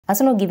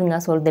Arsenal giving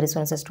us all the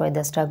reasons as to why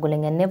they're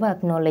struggling and never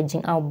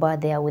acknowledging how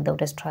bad they are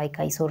without a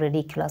striker is so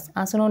ridiculous.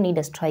 Arsenal need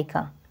a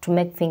striker to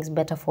make things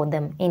better for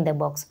them in the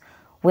box.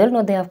 We all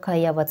know they have Kai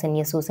Havertz and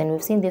Jesus, and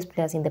we've seen these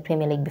players in the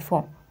Premier League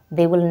before.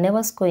 They will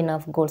never score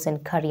enough goals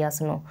and carry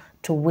Arsenal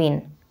to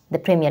win the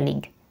Premier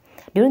League.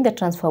 During the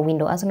transfer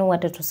window, Arsenal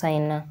wanted to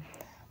sign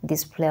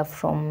this player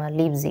from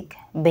Leipzig,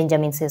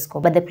 Benjamin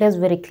Sesko. But the players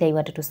very clearly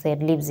wanted to stay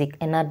at Leipzig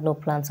and had no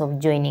plans of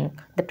joining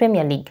the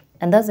Premier League.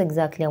 And that's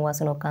exactly how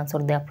Arsenal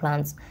cancelled their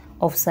plans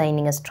of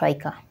signing a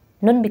striker.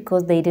 Not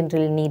because they didn't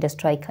really need a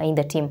striker in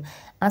the team.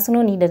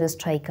 Arsenal needed a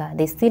striker.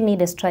 They still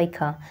need a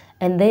striker,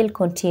 and they'll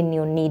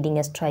continue needing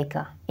a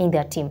striker in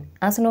their team.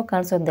 Arsenal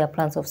cancelled their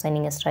plans of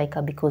signing a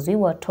striker because we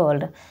were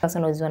told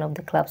Arsenal is one of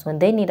the clubs when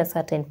they need a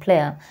certain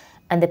player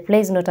and the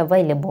player is not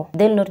available,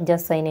 they'll not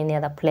just sign any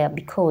other player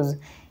because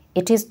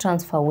it is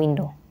transfer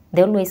window.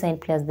 They always sign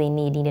players they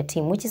need in the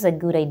team, which is a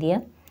good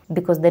idea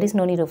because there is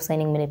no need of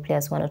signing many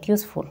players who are not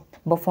useful.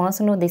 But for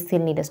Arsenal, they still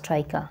need a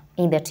striker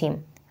in the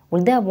team.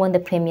 Will they have won the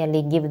Premier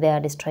League if they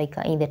had a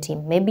striker in the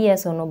team? Maybe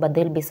yes or no, but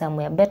they'll be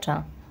somewhere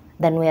better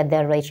than where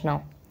they're right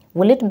now.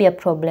 Will it be a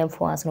problem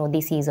for Arsenal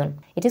this season?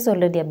 It is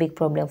already a big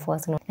problem for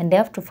Arsenal, and they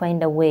have to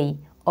find a way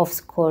of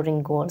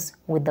scoring goals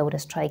without a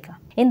striker.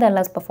 In their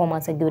last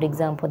performance, a good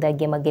example, their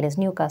game against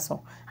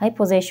Newcastle. High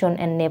possession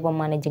and never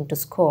managing to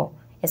score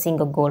a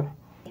single goal.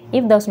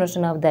 If that's not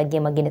enough, their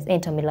game against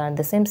Inter Milan,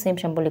 the same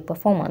shambolic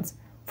performance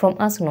from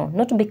Arsenal.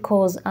 Not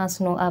because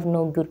Arsenal have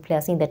no good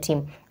players in the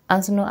team.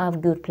 Arsenal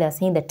have good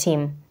players in the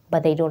team,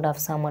 but they don't have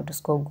someone to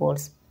score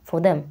goals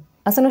for them.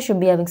 Arsenal should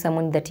be having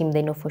someone in the team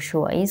they know for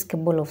sure is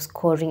capable of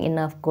scoring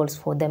enough goals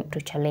for them to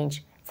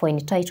challenge for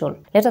any title.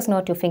 Let us know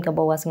what you think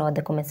about Arsenal in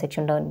the comment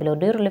section down below.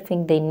 Do you really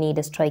think they need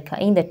a striker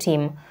in the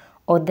team,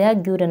 or they are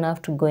good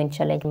enough to go and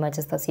challenge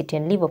Manchester City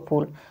and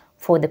Liverpool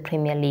for the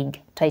Premier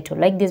League title?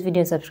 Like this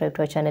video and subscribe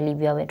to our channel if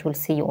you haven't. We'll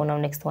see you on our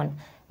next one.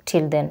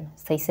 Till then,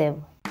 stay safe.